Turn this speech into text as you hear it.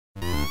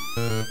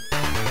Hello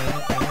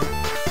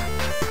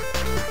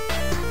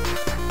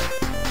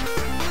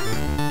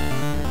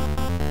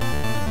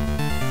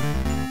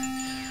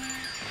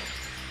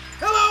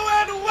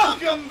and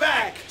welcome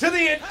back to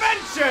the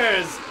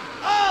Adventures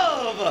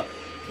of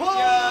Puddin!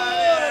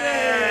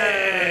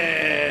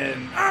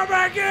 I'm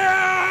back here!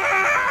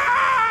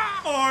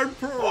 I'm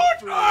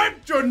perfect.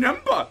 I'm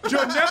Janemba!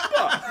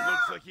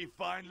 Looks like he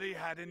finally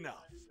had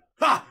enough.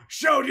 Ha!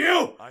 Showed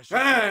you? I should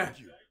thank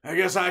you. I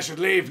guess I should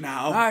leave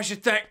now. I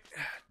should thank...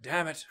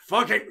 Damn it.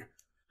 Fucking...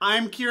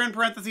 I'm Kieran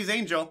parentheses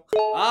Angel.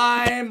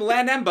 I'm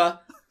Lanemba.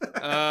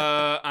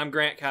 I'm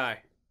Grant Kai.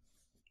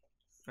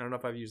 I don't know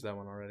if I've used that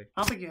one already.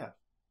 I don't think you have.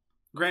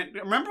 Grant,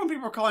 remember when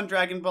people were calling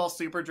Dragon Ball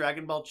Super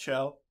Dragon Ball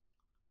Cho?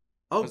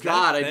 Oh Was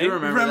God, that a I thing? do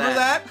remember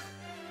that?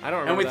 I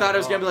don't remember. And we that thought it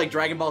was at gonna be all. like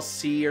Dragon Ball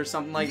C or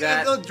something like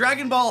Yeah, that.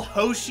 Dragon Ball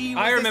Hoshi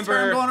was I this remember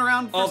term going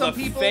around for all some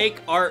the people.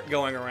 fake art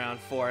going around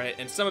for it,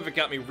 and some of it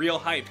got me real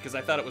hyped because I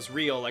thought it was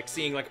real, like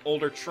seeing like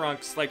older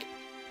Trunks, like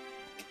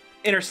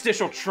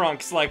interstitial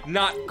Trunks, like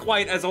not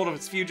quite as old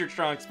as future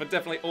Trunks, but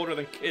definitely older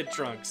than kid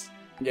Trunks.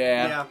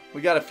 Yeah.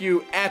 We got a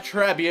few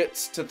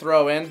attributes to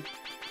throw in.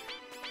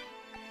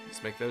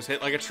 Let's make those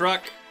hit like a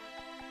truck.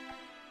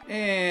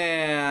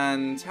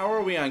 And how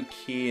are we on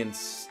ki and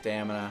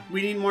stamina?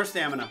 We need more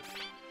stamina.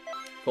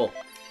 Cool.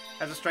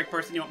 As a strike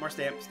person, you want more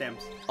stamps.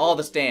 All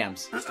the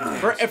stams.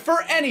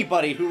 for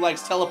anybody who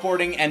likes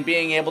teleporting and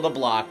being able to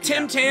block.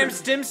 Tim Tams,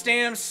 Stim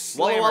Stamps,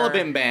 Walla Slammer. Walla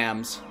Bim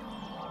Bams.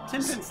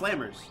 Tim Pin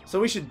Slammers. So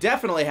we should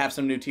definitely have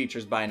some new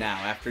teachers by now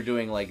after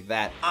doing like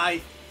that.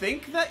 I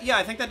think that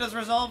does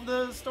resolve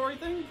the story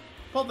thing.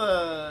 Pull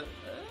the...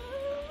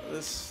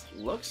 This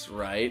looks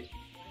right.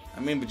 I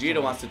mean,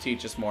 Vegeta wants to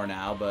teach us more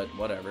now, but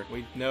whatever.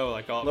 We know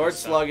like all Lord this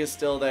stuff. Slug is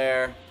still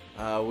there.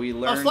 We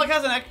learned... Oh, Slug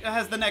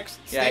has the next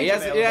Yeah, stage he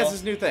has available.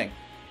 his new thing.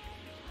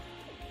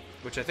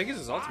 Which I think is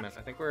his ultimate.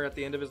 I think we're at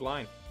the end of his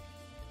line.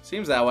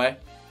 Seems that way.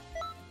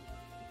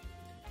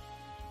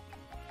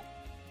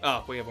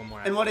 Oh, we have one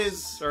more. And what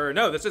is... Or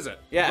no, this is it.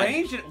 Yeah.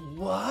 Ranged and...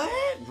 What?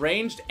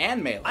 Ranged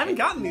and melee. I haven't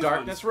gotten these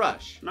Darkness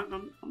Rush. I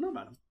don't know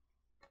about them.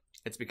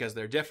 It's because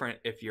they're different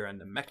if you're a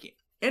Namekian.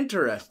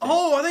 Interesting.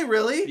 Oh, are they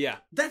really? Yeah.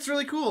 That's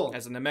really cool.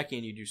 As a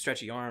Namekian, you do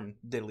stretchy arm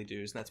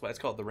diddly-doos, and that's why it's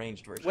called the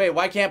ranged version. Wait,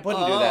 why can't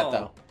Puddin do that,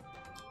 though?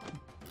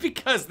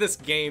 Because this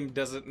game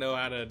doesn't know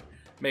how to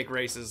make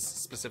races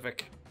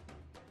specific.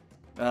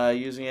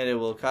 Using it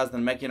will cause the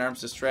Namekian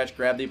arms to stretch,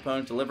 grab the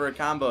opponent, deliver a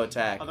combo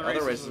attack. Other Other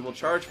races races will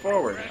charge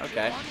forward.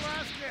 Okay. One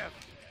last gift,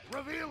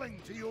 revealing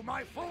to you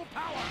my full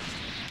power.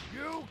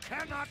 You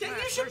cannot. Yeah, you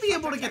master should be such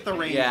able a to get the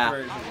technique. ranged Yeah.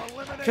 version. I'll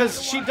eliminate Because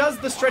you she one does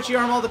the stretchy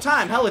arm all the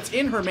time. Hell, it's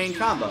in her main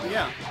combo.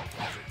 Yeah.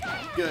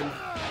 Good.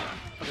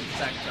 Okay,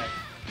 attack.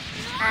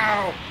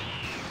 Ow!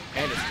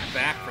 And its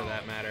back, for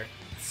that matter.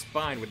 Its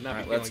spine would not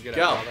Alright, be let's feeling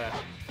good go.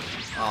 after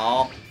Oh.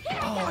 all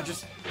that. Oh, I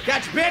just...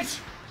 Gotcha, bitch!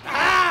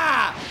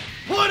 Ah!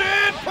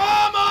 Puddin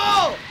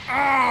Pommel!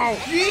 Ow!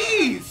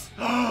 Jeez!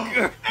 And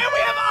we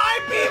have eye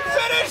beam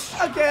finish!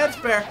 Okay, that's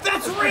fair.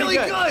 That's pretty really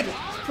good!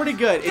 It's pretty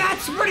good. It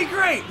That's pretty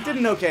great! did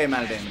an okay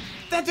amount of damage.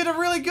 That did a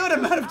really good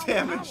amount of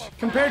damage.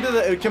 Compared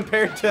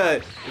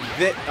to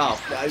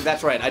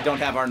that's right. I don't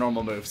have our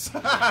normal moves.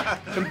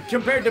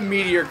 Compared to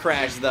Meteor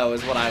Crash, though,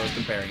 is what I was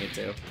comparing it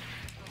to.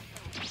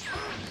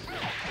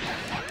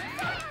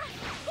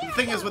 The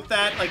thing is with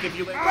that, like if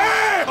you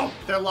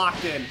they're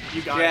locked in.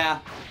 You got Yeah,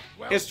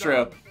 Well it's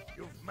done. true.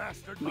 You've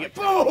mastered it. We my get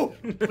boom!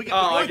 We get Oh,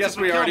 I points guess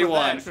if we kill already with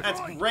won. that.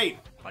 That's great.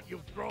 But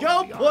you've grown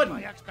Go, beyond Puddin!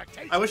 my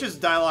expectations. I wish his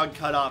dialogue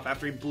cut off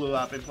after he blew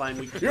up, implying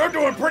we You're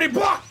doing pretty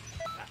block.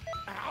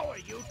 How are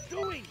you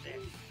doing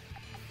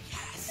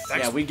this?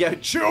 Yeah, we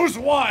get choose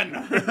one.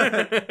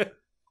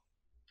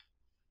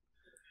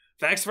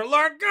 Thanks for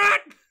learning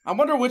good! I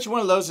wonder which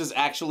one of those is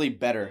actually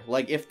better.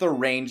 Like, if the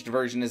ranged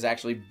version is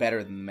actually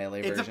better than the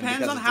melee It version depends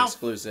because on it's how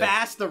exclusive.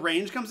 fast the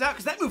range comes out,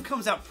 because that move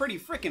comes out pretty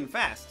freaking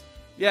fast.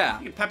 Yeah.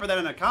 You can pepper that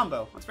in a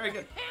combo. That's very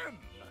good. Him.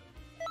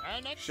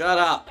 An Shut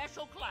up.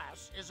 Special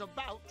class is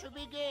about to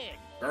begin.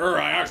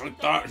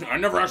 I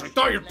never actually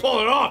thought you'd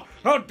pull it off.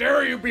 How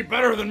dare you be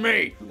better than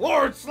me,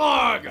 Lord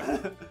Slug?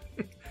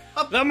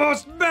 The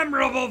most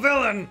memorable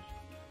villain!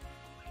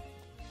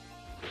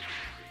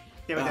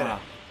 Yeah, we did it.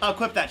 I'll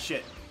equip that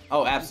shit.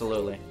 Oh,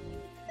 absolutely.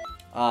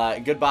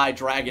 Goodbye,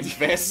 Dragon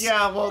Fist.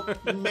 Yeah, well,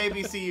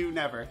 maybe see you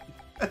never.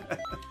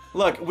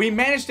 Look, we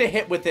managed to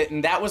hit with it,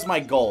 and that was my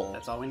goal.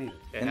 That's all we need.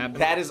 It And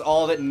happened, that is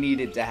all that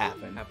needed to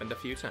happen. happened a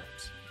few times.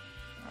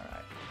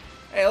 Alright.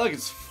 Hey, look,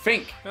 it's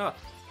Fink. Oh.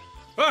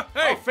 Oh,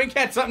 hey! Oh, Fink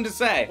had something to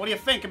say. What do you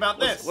think about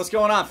this? What's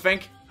going on,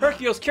 Fink?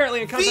 Hercules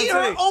currently in Content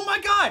Theater? City. Oh my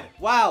god!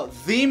 Wow,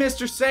 the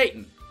Mr.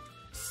 Satan.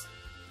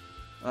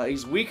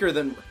 He's weaker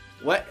than...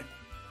 What?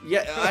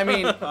 Yeah, I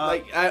mean,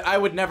 like, I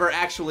would never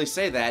actually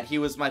say that. He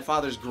was my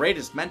father's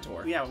greatest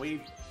mentor. Yeah,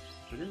 we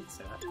didn't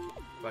say that.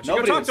 But you go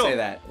Nobody talk would to say him.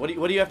 that. What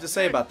do you have to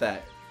say about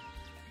that?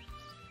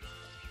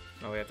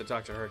 Oh, we have to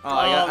talk to her. Oh,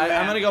 man.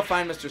 I'm gonna go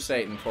find Mr.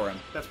 Satan for him.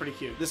 That's pretty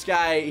cute. This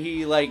guy,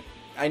 he, like,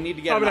 I need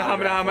to get him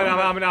autograph for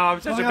him.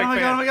 I'm such a big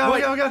fan.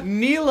 Wait,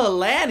 Neela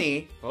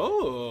Lanny?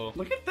 Oh.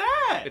 Look at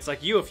that! It's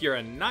like you if you're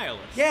a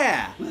nihilist.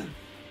 Yeah.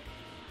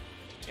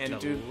 and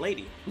Dude. a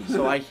lady.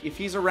 So if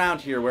he's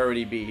around here, where would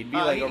he be? He'd be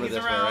like over he's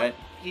this around, way, right?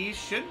 He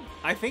should.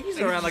 I think he's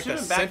He around like should the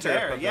have been back center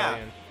there, pavilion. yeah.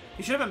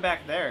 He should have been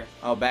back there.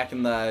 Oh, back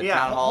in the Yeah,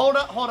 town hall.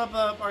 hold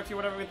up, RT,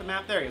 whatever, get the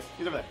map. There he is.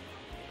 He's over there.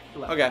 To the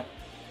left. Okay.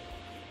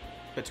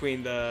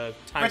 Between the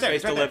Right there,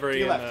 time-space right there, delivery to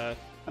your and the left.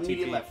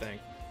 Immediate TP left. thing.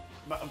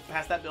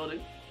 Past that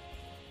building.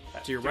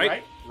 To your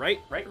right, right,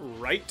 Right.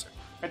 right.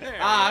 Right there.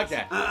 Ah,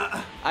 okay.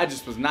 I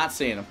just was not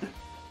seeing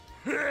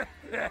him.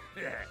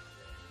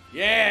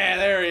 Yeah,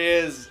 there he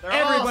is. They're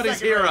all Everybody's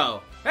second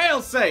hero.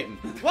 Hail Satan.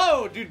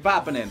 Whoa, dude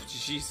bopping in.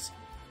 Jeez.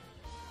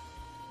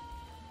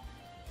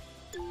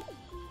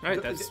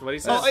 Alright, that's what he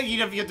says. Oh, you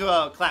have to do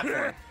a clap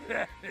for him.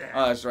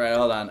 Oh, that's right.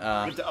 Hold on. You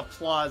have to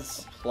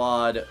applause.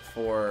 Applaud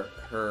for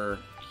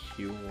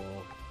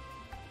Hercule.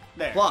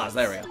 There. Applause.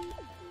 There we go.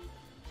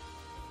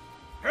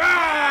 You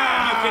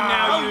can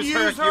now use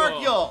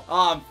Hercule.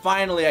 Hercule.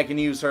 Finally I can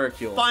use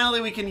Hercule.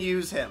 Finally, we can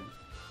use him.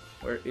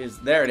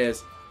 There it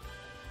is.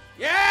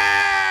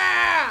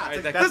 Yeah! Alright,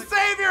 The that's-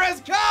 Savior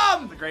has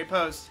come! The great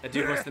post. That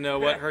dude wants to know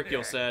what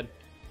Hercule said.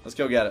 Let's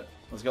go get it.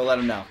 Let's go let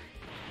him know.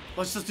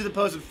 Let's just do the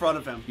pose in front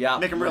of him. Yeah,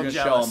 Make him we're real gonna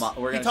show jealous.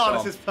 him- we're He gonna taught show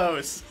us him. his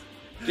pose.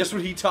 Guess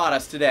what he taught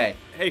us today?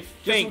 Hey,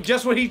 think.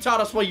 Just what he taught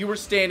us while you were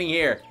standing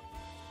here.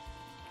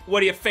 What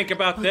do you think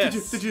about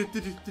this?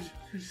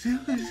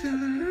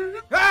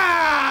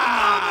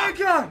 Ah! Oh my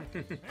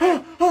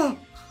god!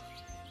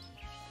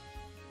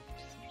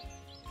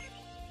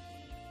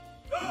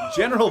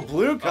 General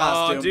Blue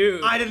costume. Oh,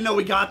 dude. I didn't know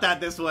we got that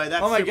this way.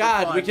 That's Oh my super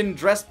god, fun. we can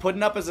dress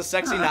Puddin up as a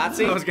sexy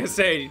Nazi? I was gonna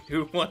say,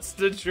 who wants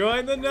to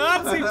join the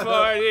Nazi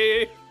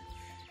party?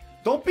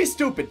 Don't be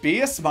stupid,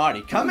 be a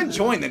smarty. Come and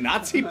join the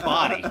Nazi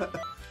party.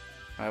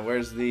 Alright,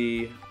 where's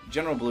the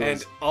General Blue?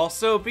 And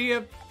also be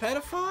a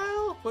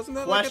pedophile? Wasn't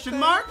that like a Question thing?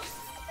 mark?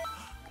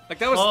 Like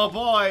that was Oh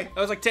boy.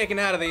 that was like taken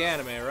out of the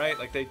anime, right?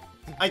 Like they,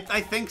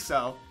 I think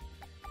so.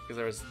 because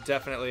there was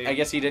definitely. I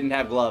guess he didn't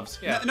have gloves.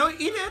 Yeah. No,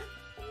 he did.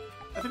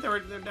 I think they're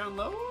down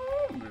low.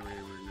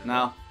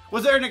 No.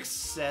 Was there an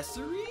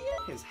accessory?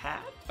 His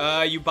hat?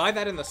 You buy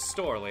that in the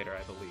store later,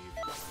 I believe.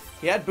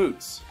 He had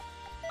boots.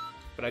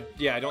 But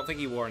I don't think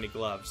he wore any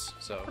gloves.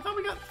 So. I thought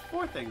we got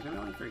 4 things. Maybe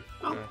only 3.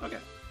 Oh, Yeah. okay.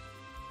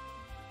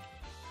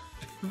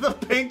 The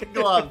pink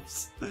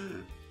gloves.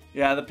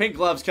 Yeah, the pink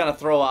gloves kind of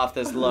throw off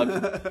this look.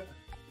 But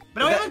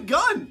now we have a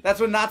gun. That's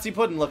what Nazi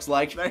Puddin looks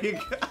like. There you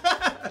go.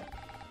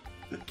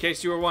 In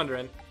case you were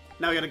wondering.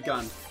 Now we got a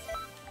gun.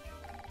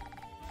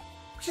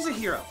 She's a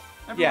hero.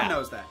 Everyone Yeah.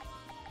 knows that.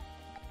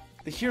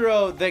 The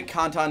hero that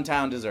Canton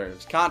Town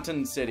deserves.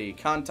 Canton City.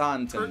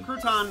 Canton. Crouton.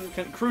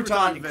 Crouton.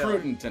 Croutonville.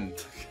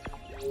 Croutonton.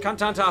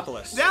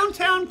 Cantantopolis.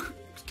 Downtown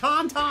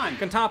Canton.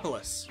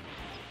 Cantopolis.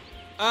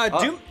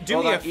 Do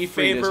hold me on, a Ifrit is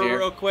favor here.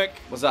 real quick.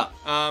 What's up?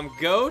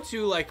 Go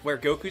to like where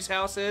Goku's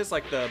house is,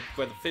 like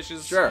where the fish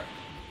is Sure.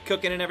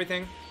 cooking and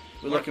everything.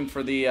 We're looking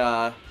for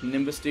the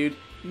Nimbus dude.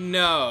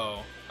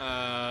 No.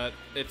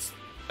 It's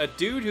a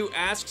dude who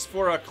asks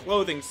for a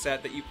clothing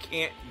set that you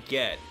can't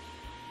get.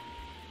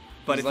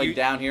 But He's if like you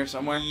down here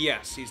somewhere.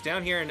 Yes, he's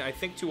down here, and I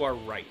think to our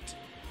right.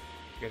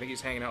 I think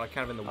he's hanging out like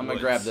kind of in the I'm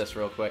woods. gonna grab this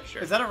real quick.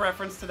 Sure. Is that a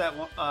reference to that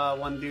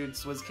one dude,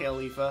 Swizz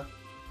Khalifa?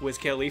 Wiz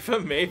Khalifa,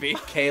 maybe.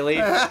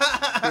 Kaylee.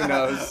 Who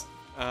knows?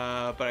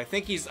 But I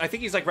think he's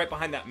like right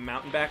behind that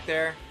mountain back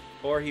there,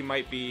 or he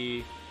might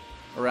be.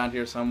 Around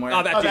here somewhere.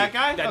 Oh, that Oh, dude. that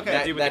guy? That, Okay.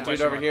 that dude, with that the dude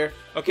question over mark. here.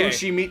 Okay.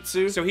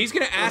 Ushimitsu. So he's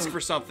gonna ask for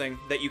something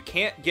that you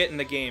can't get in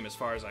the game, as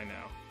far as I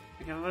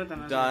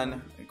know.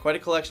 Done. Quite a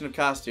collection of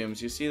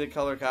costumes. You see the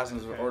color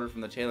costumes were Okay. ordered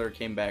from the tailor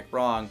came back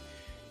wrong.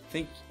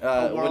 Think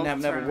world wouldn't have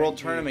never world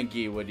tournament tournament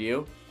gi, would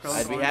you? Girls I'd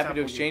be Foreign happy to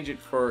Temple exchange it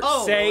for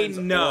Oh, Say swords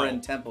no. or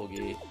in temple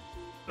gi.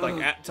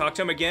 Like, talk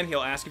to him again.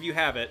 He'll ask if you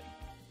have it.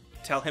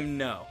 Tell him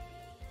no,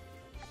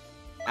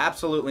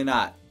 Absolutely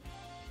not.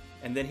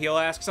 and then he'll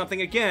ask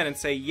something again and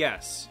say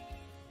yes.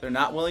 They're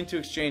not willing to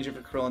exchange it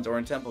for Krillin's or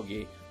in temple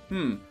gi.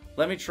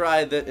 Let me try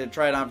it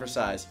on for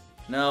size.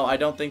 No, I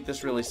don't think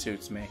this really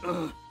suits me.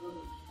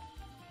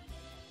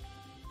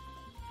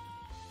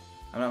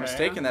 I'm not Okay.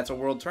 mistaken, that's a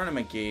world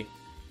tournament gi.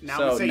 Now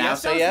So, we say now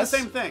yes. say That's yes? the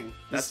same thing.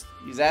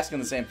 He's asking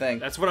the same thing.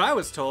 That's what I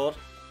was told.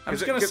 I'm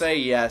just gonna say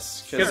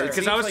yes. Because it I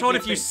seems was like told he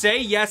if you thinks- say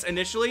yes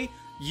initially,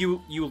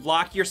 you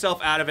lock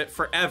yourself out of it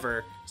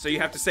forever. So you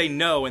have to say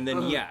no and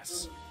then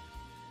yes.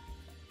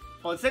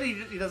 Well, it said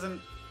he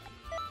doesn't.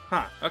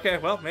 Huh. Okay.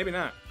 Well, maybe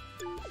not.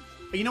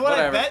 You know what?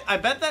 Whatever. I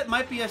bet that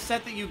might be a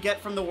set that you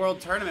get from the World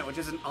Tournament, which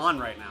isn't on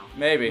right now.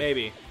 Maybe.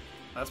 Maybe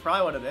That's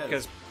probably what it is.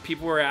 because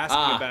people were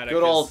asking about it.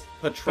 Good 'cause-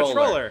 old patroller.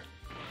 Patroller.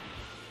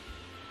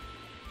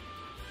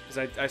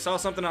 Because I saw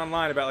something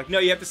online about like, no,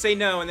 you have to say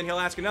no, and then he'll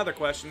ask another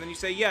question, then you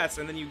say yes,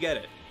 and then you get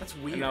it. That's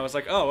weird. And I was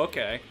like, oh,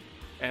 okay.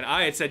 And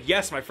I had said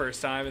yes my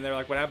first time, and they're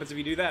like, what happens if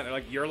you do that? And they're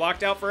like, you're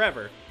locked out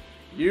forever.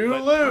 You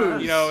But,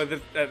 lose. You know,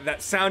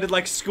 that sounded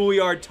like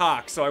schoolyard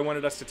talk, so I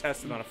wanted us to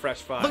test it on a fresh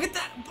file. Look at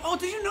that! Oh,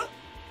 did you know?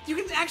 You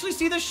can actually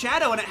see the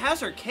shadow, and it has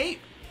her cape.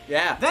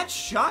 Yeah. That's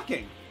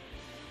shocking.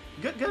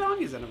 Good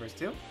on you, Xenoverse,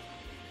 too.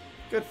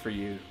 Good for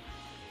you.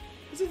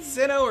 Is it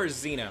Zeno or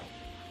Zeno?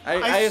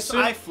 I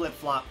assume. I flip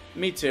flop.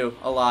 Me too.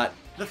 A lot.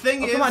 The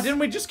thing is... Come on, didn't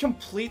we just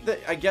complete the...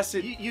 I guess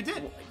it... You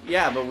did.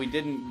 Yeah, but we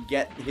didn't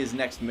get his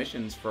next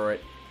missions for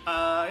it.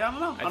 I don't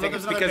know. I think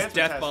it's because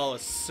Death Ball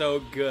is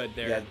so good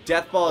there. Yeah,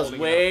 Death Ball is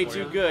way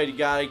too good. You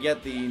gotta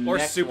get the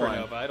next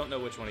Supernova. one. I don't know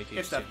which one he teaches.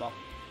 It's Death Ball.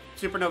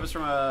 Supernova's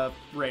from a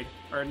raid.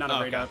 Or not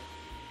a raid,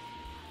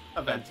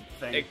 event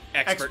thing.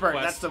 Expert quest.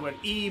 That's the word.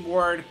 E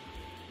word.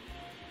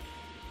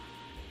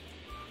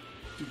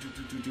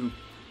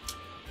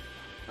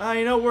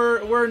 You know,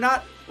 we're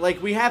not...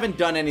 Like, we haven't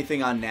done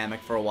anything on Namek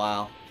for a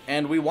while.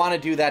 And we want to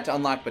do that to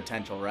unlock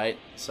potential, right?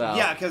 So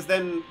Yeah, because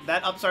then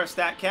that ups our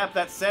stat cap.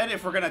 That said,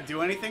 if we're going to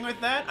do anything with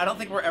that, I don't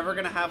think we're ever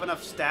going to have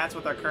enough stats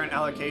with our current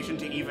allocation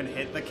to even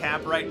hit the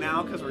cap right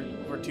now, because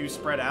we're too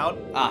spread out.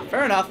 Ah,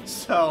 fair enough.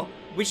 So...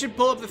 We should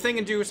pull up the thing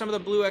and do some of the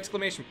blue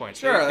exclamation points.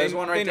 Sure, there's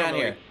one right down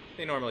here.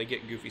 They normally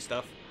get goofy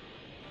stuff.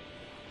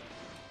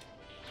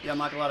 Yeah,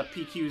 unlock a lot of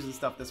PQs and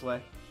stuff this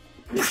way.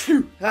 Bless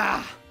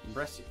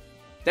you.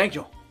 Thank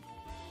you.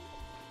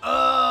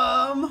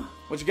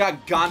 What you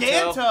got, Ganto?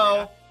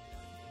 Ganto!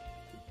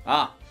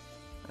 Ah.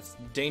 That's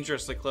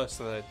dangerously close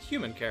to the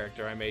human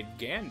character I made,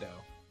 Gando.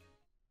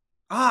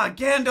 Ah,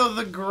 Gando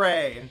the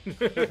Grey.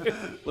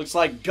 Looks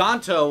like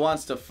Ganto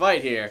wants to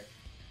fight here.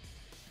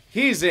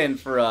 He's in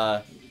for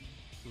a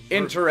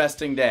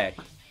interesting day.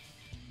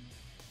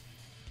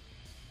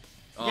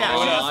 Yeah,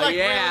 Oh, she's like,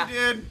 yeah.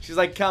 really, dude? She's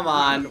like, come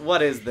on,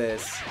 what is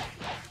this?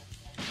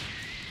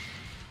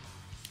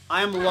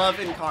 I am love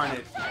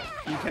incarnate.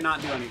 You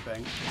cannot do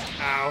anything.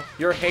 Ow.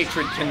 Your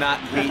hatred cannot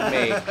beat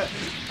me.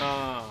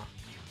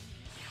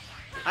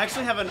 I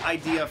actually have an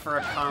idea for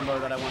a combo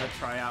that I want to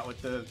try out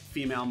with the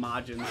female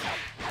Majins.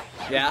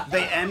 Yeah?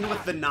 They end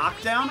with the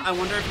knockdown. I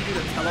wonder if you do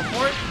the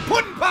teleport.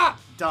 Puddin' pop!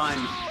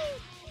 Done.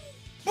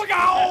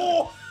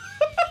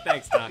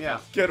 Thanks, Taka. Yeah.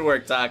 Good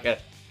work, Taka.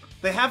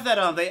 They have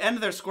that, they end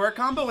their square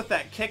combo with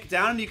that kick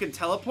down and you can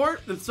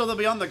teleport, and still they'll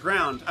be on the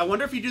ground. I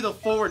wonder if you do the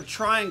forward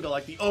triangle,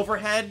 like the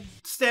overhead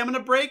stamina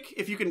break,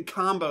 if you can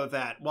combo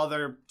that while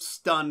they're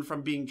stunned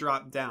from being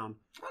dropped down.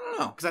 I don't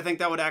know. Because I think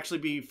that would actually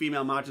be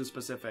female Majin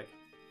specific.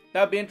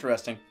 That would be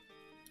interesting.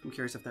 I'm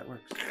curious if that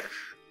works.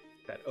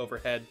 That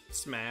overhead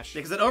smash.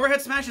 Because that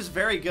overhead smash is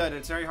very good.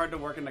 It's very hard to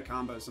work into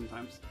combos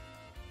sometimes.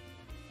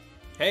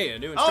 Hey, a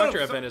new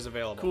instructor event is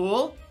available.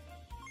 Cool.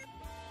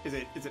 Is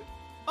it?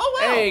 Oh,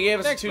 wow. Hey, he gave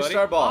us Thanks, a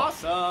 2-star ball.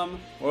 Awesome.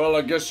 Well,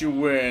 I guess you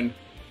win.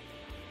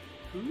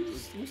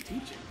 Who's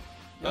teaching?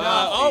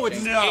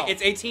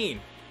 It's 18.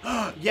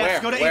 Yes,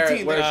 Where? go to Where-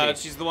 18. where there.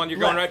 is she? She's the one you're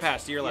going Left. right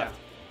past, to your left.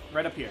 Yeah,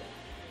 right up here.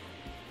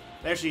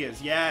 There she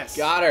is. Yes.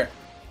 Got her.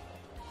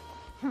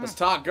 Let's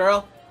talk,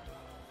 girl.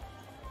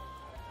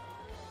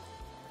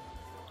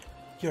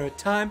 You're a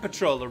time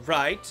patroller,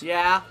 right?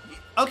 Yeah.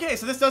 Okay,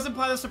 so this does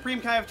imply the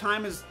Supreme Kai of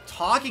Time is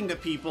talking to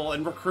people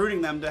and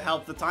recruiting them to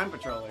help the Time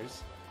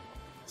Patrollers.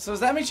 So does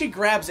that mean she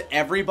grabs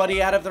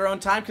everybody out of their own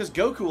time? Because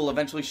Goku will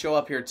eventually show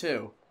up here,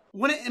 too.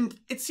 When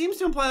it seems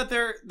to imply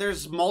that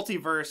there's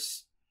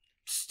multiverse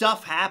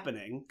stuff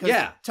happening. 'Cause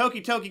Yeah.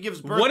 Toki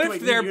gives birth What to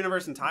if a they're new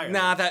universe entirely.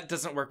 Nah, that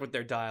doesn't work with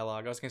their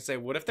dialogue. I was gonna say,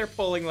 what if they're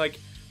pulling like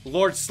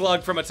Lord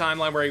Slug from a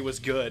timeline where he was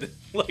good?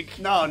 Like,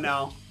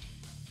 No.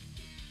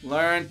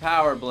 Learn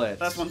Power Blitz.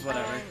 That one's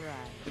whatever. Alright.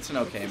 It's an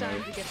okay It's time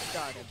move. to get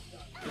started.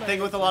 The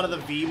thing with a lot of the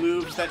V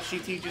moves that she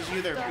teaches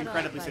you, they're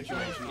incredibly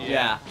situational.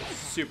 Yeah.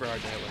 super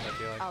hard to hit with, I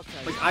feel like. I'll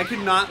tell Like, you. I could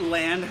not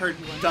land her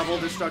double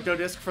Destructo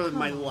Disc for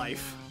my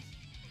life.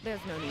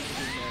 There's no need to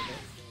be nervous.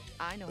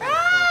 I know how to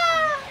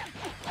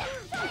pull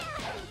it.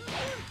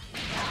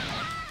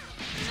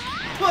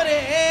 Put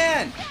it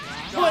in!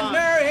 Putting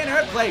her in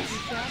her place.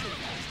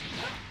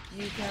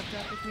 You kept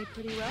up with me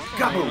pretty well.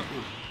 Kaboom!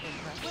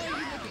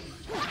 Impressive.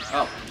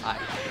 Oh, hi.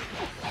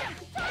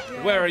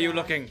 Where are you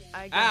looking?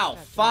 I guess Ow,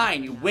 that's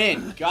fine, enough you now.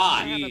 win. I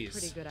God. have a Jeez.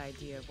 pretty good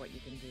idea of what you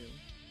can do.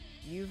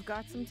 You've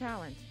got some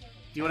talent.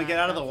 Do you want to get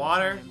out of the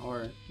water?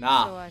 Or... So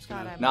Nah. I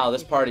thought I No, might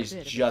this give you a party's bit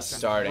of just instruction.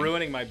 starting.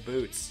 Ruining my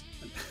boots.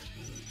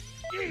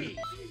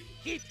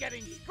 Keep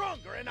getting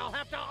stronger and I'll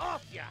have to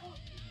off ya.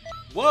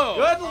 Whoa!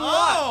 Good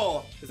luck!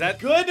 Oh! Is that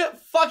Good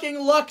fucking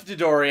luck,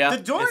 Dodoria.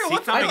 Dodoria, Is he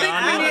what's coming the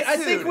on? I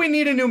think we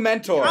need a new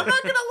mentor. I'm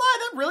not gonna lie,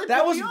 that really That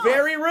put was me off.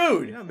 very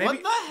rude. maybe-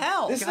 What the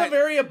hell? This is a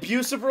very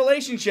abusive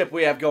relationship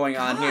we have going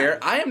on God. here.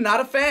 I am not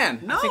a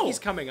fan. No. I think he's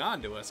coming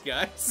on to us,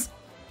 guys.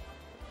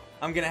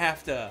 I'm gonna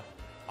have to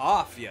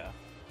off ya.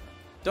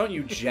 Don't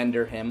you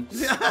gender him.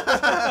 You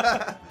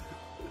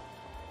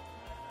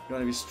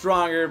want to be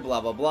stronger,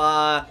 blah, blah,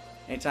 blah.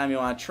 Anytime you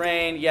want to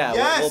train, yeah,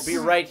 Yes. we'll be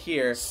right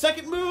here.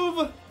 Second move,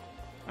 All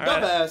the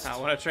right, best. I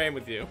want to train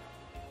with you.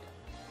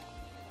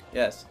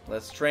 Yes,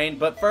 let's train.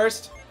 But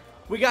first,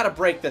 we got to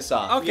break this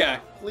off. Okay. Yeah,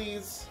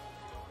 please.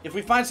 If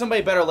we find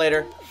somebody better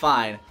later,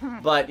 fine.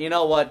 But you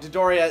know what?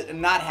 Dodoria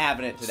not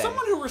having it today.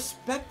 Someone who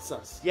respects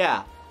us.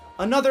 Yeah.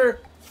 Another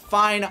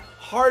fine,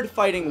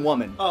 hard-fighting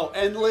woman. Oh,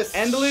 endless.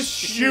 Endless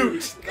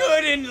shoot.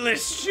 Good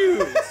endless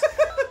shoes.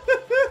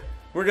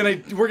 We're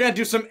gonna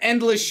do some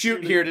endless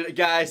shoot here,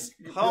 guys.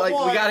 Oh, like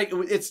boy. we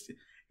gotta.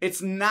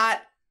 It's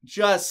not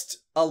just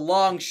a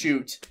long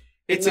shoot.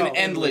 It's No, an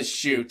endless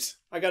shoot.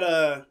 I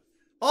gotta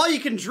All you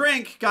can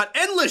drink got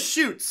endless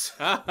shoots.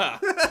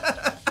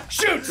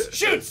 Shoots!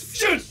 Shoots!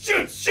 Shoots!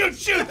 Shoots! Shoots!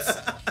 Shoots!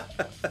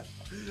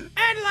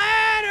 And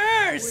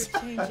ladders! We're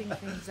changing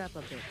things up a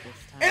bit this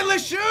time.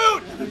 Endless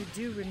shoot! You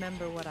do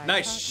remember what I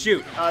Nice taught you?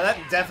 shoot. Oh, that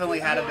definitely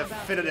had a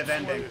definitive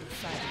ending.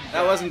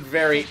 That wasn't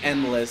very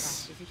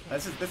endless.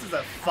 This is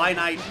a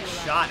finite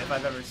shot if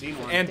I've ever seen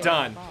one. And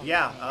done.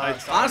 yeah,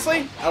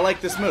 Honestly, I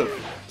like this move.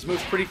 This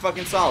move's pretty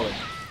fucking solid.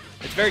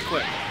 It's very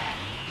quick.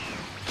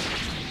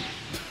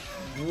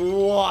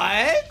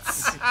 What?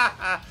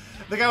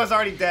 the guy was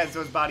already dead, so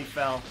his body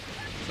fell.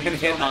 And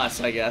hit us,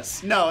 I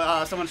guess.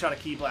 No, someone shot a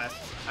key blast.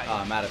 Oh,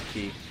 I'm out of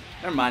key.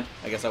 Never mind.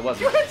 I guess I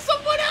wasn't. You hit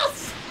someone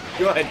else!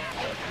 Good.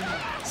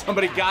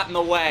 Somebody got in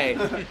the way.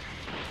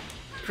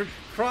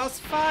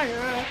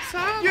 Crossfire.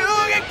 You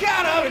get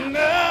caught up in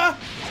the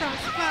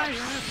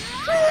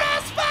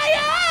crossfire.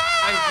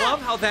 I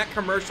love how that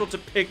commercial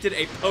depicted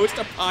a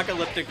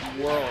post-apocalyptic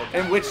world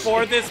In which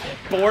for this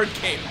board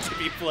game to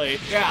be played.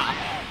 Yeah.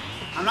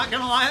 I'm not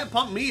gonna lie, it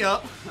pumped me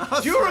up.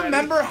 Do you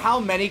remember how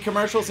many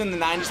commercials in the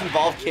 90s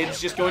involved kids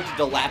just going to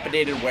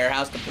dilapidated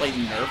warehouse to play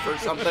Nerf or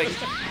something?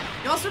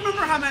 You also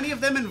remember how many of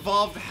them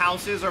involved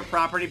houses or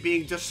property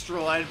being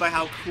destroyed by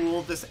how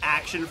cool this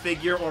action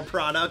figure or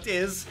product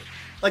is?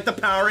 Like the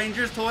Power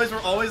Rangers toys were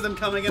always them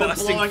coming in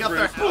Busting and blowing up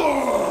their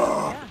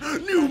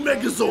house. New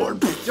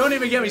Megazord! Don't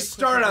even get me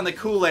started on the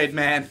Kool-Aid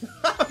Man.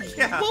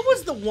 Yeah. What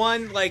was the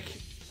one, like,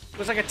 it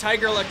was like a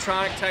Tiger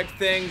Electronic type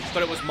thing,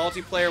 but it was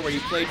multiplayer where you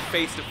played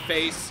face to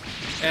face.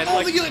 And Oh,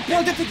 like, you like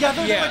plugged it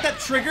together? Yeah. Like that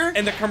trigger?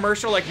 and the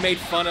commercial like made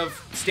fun of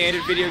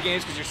standard video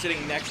games because you're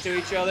sitting next to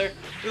each other.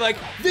 You're like,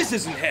 this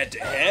isn't head to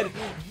head.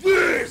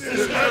 This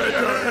is head to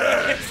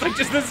head. It's like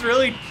just this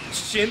really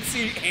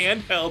chintzy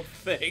handheld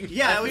thing.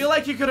 Yeah, I feel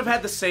like you could have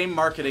had the same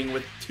marketing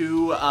with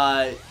two,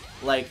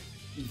 like,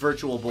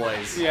 Virtual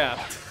Boys.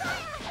 Yeah.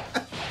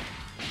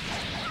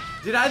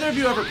 Did either of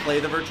you ever play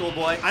the Virtual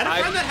Boy? I had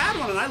a friend that had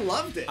one and I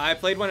loved it. I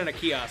played one in a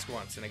kiosk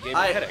once and it gave me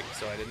a headache,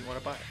 so I didn't want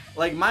to buy it.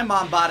 Like, my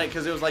mom bought it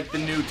because it was, like, the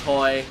new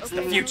toy. It's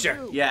the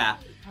future. Yeah.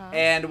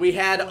 And we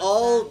had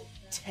all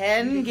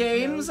 10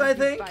 games, I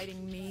think.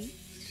 Fighting me?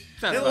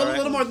 Sounds a about right.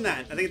 little more than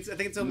that. I think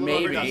it's a little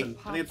over a Maybe. dozen.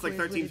 I think it's like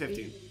 13,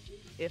 15.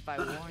 If I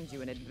warned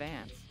you in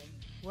advance.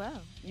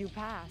 Well, you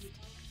passed.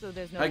 So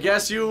there's no I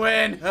guess you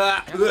win.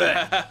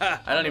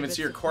 I don't even Bit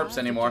see your surprised corpse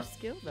at anymore. your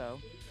skill, though.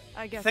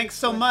 I guess Thanks it's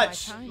so worth my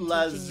much, time teaching you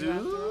Lazu.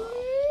 after all.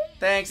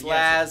 Thanks, Yes,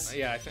 Laz.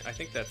 Yeah, I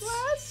think that's.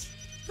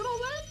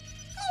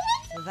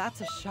 Well,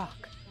 that's a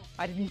shock.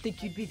 I didn't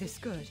think you'd be this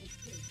good.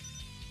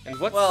 And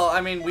what's Well,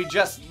 I mean, we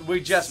just met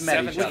each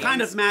 17. We other.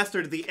 kind of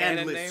mastered the Canon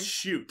endless name?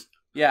 shoot.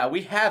 Yeah,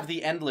 we have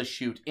the endless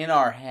shoot in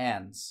our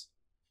hands.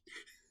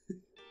 it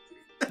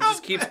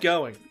just keeps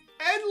going.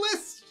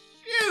 Endless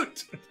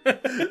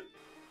shoot!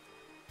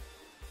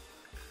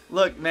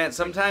 Look, man,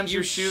 sometimes You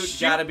your shoot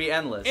shoot gotta be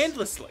endless.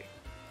 Endlessly.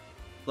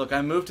 Look,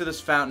 I moved to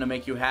this fountain to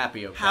make you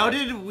happy, okay? How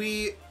did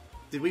we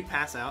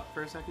pass out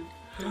for a second?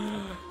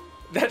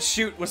 That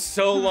shoot was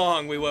so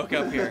long we woke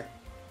up here.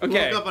 We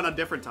Okay, woke up on a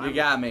different time. You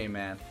got me,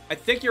 man. I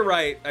think you're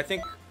right. I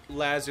think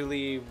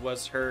Lazuli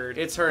was heard.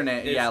 It's her name.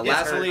 It's- Yeah, it's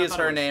her. Lazuli I is thought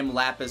her it was. name.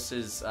 Lapis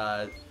is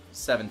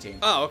 17.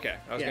 Oh, okay.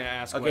 I was Yeah. gonna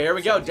ask. Okay, what here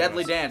we go. 17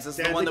 Deadly was. Dance. This is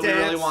the Deadly one that we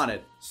really Dance.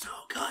 wanted. So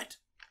good.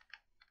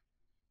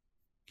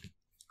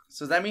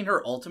 So does that mean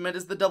her ultimate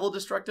is the double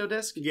Destructo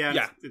disc? Yeah,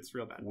 Yeah. It's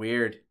real bad.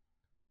 Weird.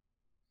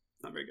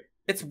 Not very good.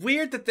 It's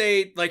weird that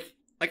they like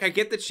I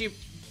get that she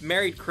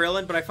married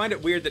Krillin, but I find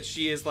it weird that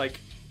she is like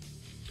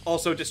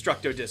also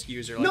Destructo disc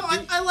user. Like,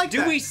 No, I like do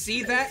that. we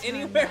see that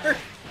anywhere?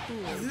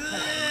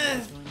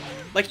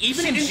 Like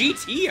even in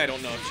GT, I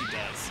don't know if she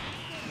does.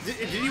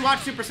 Did you watch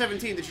Super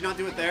 17? Did you not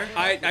do it there?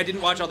 I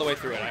didn't watch all the way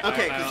through it.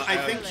 Okay, because I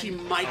think she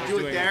might do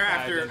it doing there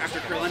it. after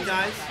Krillin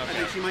dies. I Okay.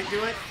 think she might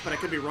do it, but I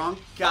could be wrong.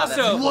 God, that's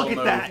Also- a cool Look at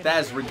move. that.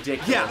 That is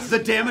ridiculous. Yeah, the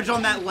damage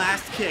on that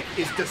last kick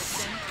is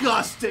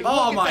disgusting. Oh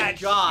Look at my that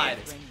god.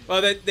 shit.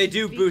 Well, they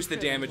do boost the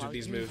damage of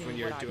these moves when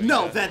you're doing.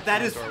 No, the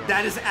that is outdoor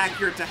that is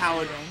accurate to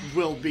how it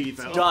will be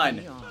though.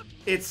 Done.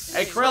 It's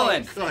Hey,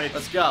 Krillin. so good.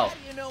 Let's go.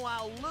 You know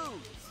I'll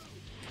lose.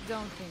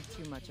 Don't think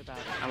too much about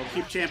it. I will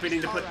keep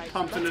championing to put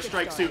pumps into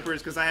strike supers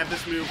because I have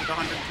this move with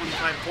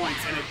 125 points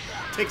and it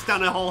takes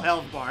down a whole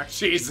health bar.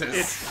 Jesus.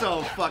 It's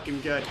so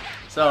fucking good.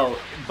 So,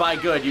 by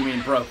good, you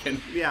mean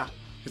broken. Yeah.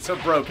 It's a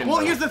broken Well,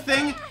 move. here's the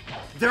thing.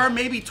 There are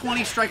maybe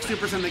 20 strike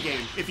supers in the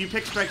game. If you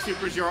pick strike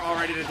supers, you're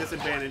already at a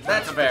disadvantage.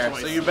 That's That's fair. the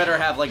choice. So you better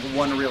have, like,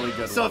 one really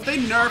good So one. if they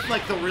nerf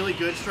like the really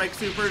good strike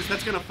supers,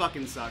 that's gonna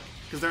fucking suck.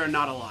 Because there are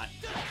not a lot.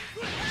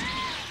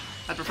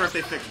 I prefer if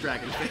they fix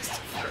Dragon Fist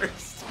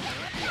first.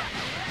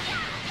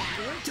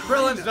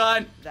 Krillin's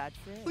done. That's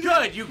it.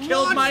 Good, you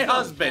killed my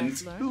husband.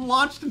 Who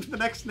launched into the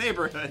next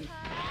neighborhood?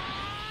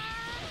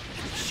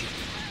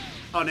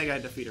 Oh, Nigga, I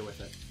defeat her with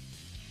it.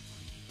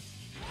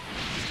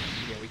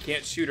 Yeah, we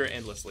can't shoot her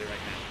endlessly right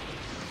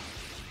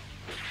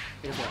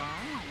now.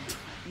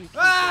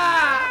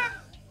 Ah!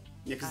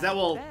 Yeah, because that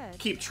will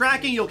keep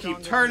tracking, you'll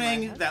keep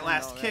turning. That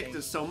last kick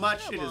does so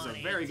much. It is a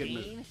very good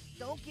move. 18.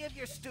 Don't give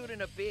your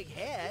student a big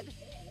head.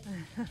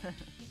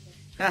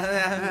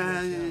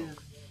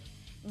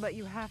 but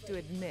you have to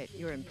admit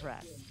you're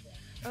impressed.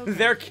 Okay,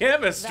 Their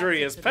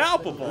chemistry that's is it for this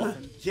palpable.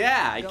 lesson.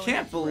 Yeah, I Going can't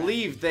after breath.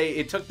 believe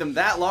it took them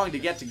that long to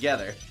get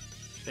together.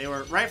 They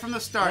were right from the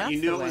start. That's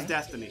You knew the it was way.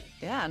 destiny.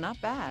 Yeah, not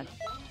bad.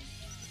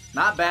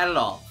 Not bad at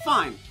all.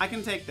 Fine, I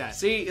can take that.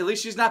 See, at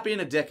least she's not being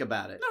a dick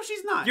about it. No,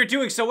 she's not. You're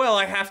doing so well,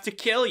 I have to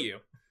kill you.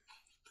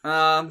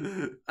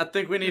 I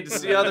think we need to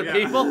see other Yeah.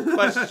 people.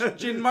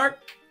 Question mark.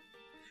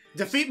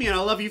 Defeat me and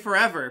I'll love you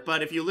forever,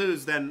 but if you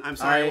lose, then I'm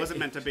sorry, I- it wasn't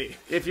meant to be.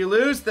 If you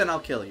lose, then I'll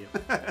kill you.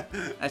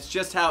 That's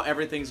just how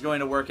everything's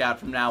going to work out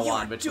from now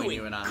on between doing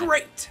you and I.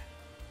 great.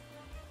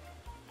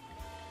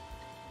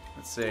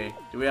 Let's see.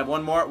 Do we have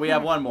one more? We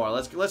have one more.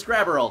 Let's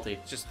grab her ulti.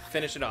 Just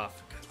finish it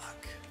off. Good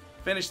luck.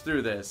 Finish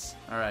through this.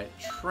 All right.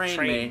 Train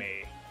Train me.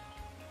 me.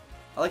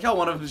 I like how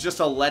one of them is just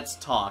a let's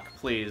talk,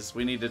 please.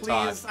 We need to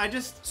talk. Please, I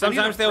need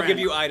Sometimes a they'll give friend.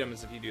 you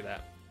items if you do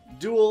that.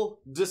 Dual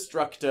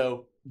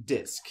Destructo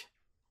Disc.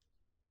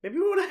 Maybe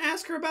we want to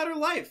ask her about her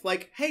life.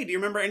 Like, hey, do you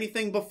remember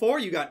anything before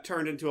you got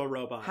turned into a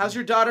robot? How's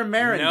your daughter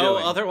Marin No,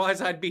 doing?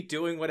 otherwise I'd be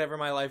doing whatever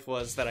my life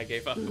was that I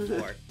gave up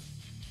before.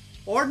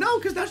 Or no,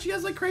 because now she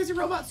has like crazy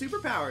robot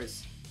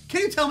superpowers.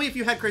 Can you tell me if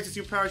you had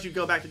crazy superpowers, you'd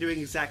go back to doing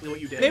exactly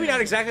what you did? Maybe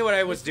not exactly what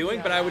I was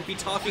doing, but I would be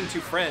talking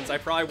to friends. I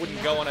probably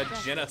wouldn't go on a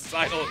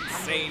genocidal,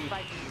 insane,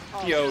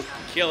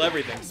 kill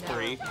everything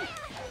spree.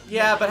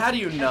 Yeah, but how do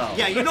you know?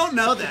 Yeah, you don't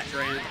know that,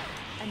 Grant.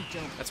 And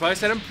don't. That's why I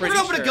said I'm We're pretty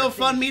gonna sure.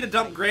 open a GoFundMe to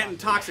dump Grant in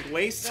toxic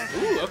waste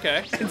Ooh,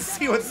 okay. and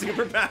see what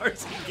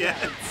superpowers he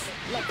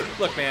gets.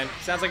 Look, man,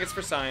 sounds like it's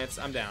for science.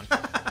 I'm down.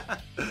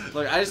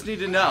 Look, I just need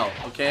to know,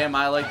 okay? Am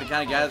I like the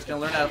kind of guy that's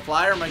gonna learn how to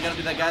fly, or am I gonna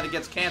be that guy that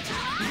gets cancer?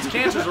 Because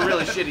cancer's a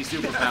really shitty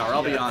superpower,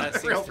 I'll be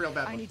honest. Real bad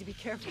I one. need to be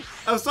careful.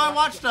 Oh, so I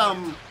watched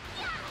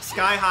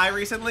Sky High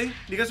recently. Do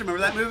you guys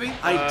remember that movie?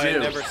 I do. I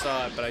never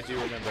saw it, but I do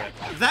remember it.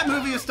 That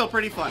movie is still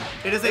pretty fun.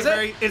 It is, Is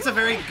it? it's a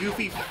very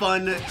goofy,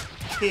 fun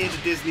kid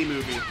Disney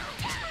movie.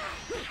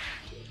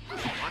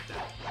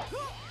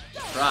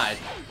 Tried.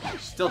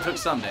 Still took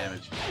some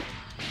damage.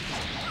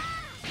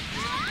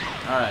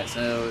 Alright,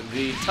 so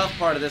the tough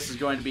part of this is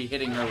going to be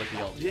hitting her with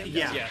the ult. Yeah.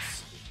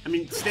 Yes. I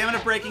mean, stamina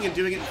breaking and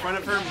doing it in front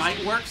of her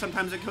might work.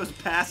 Sometimes it goes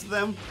past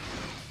them.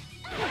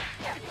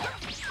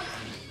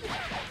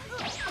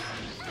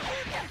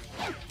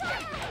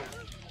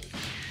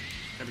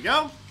 There we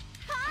go.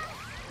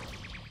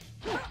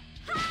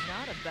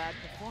 Not a bad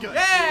performance. Good.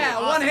 Yeah,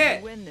 Awesome. one You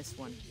hit! win this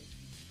one.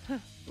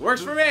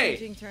 Works for me!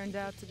 Teaching turned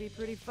out to be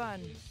pretty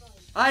fun.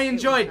 I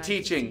enjoyed It was nice to see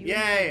teaching. you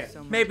Yay. improve so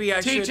much. Maybe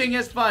I Teaching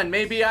is fun.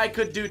 Maybe I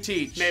could do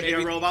teach. Maybe a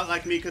robot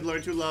like me could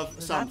learn to love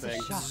That's something.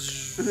 a shock.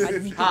 I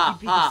didn't think Ha you'd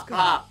be ha this good.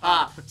 ha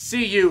ha.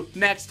 See you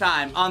next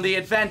time on the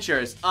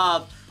Adventures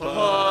of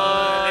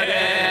Puddin!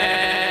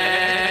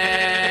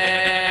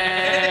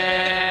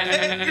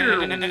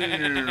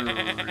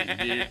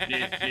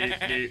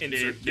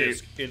 Insert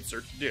disc.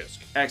 Insert disc.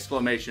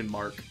 Exclamation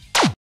mark.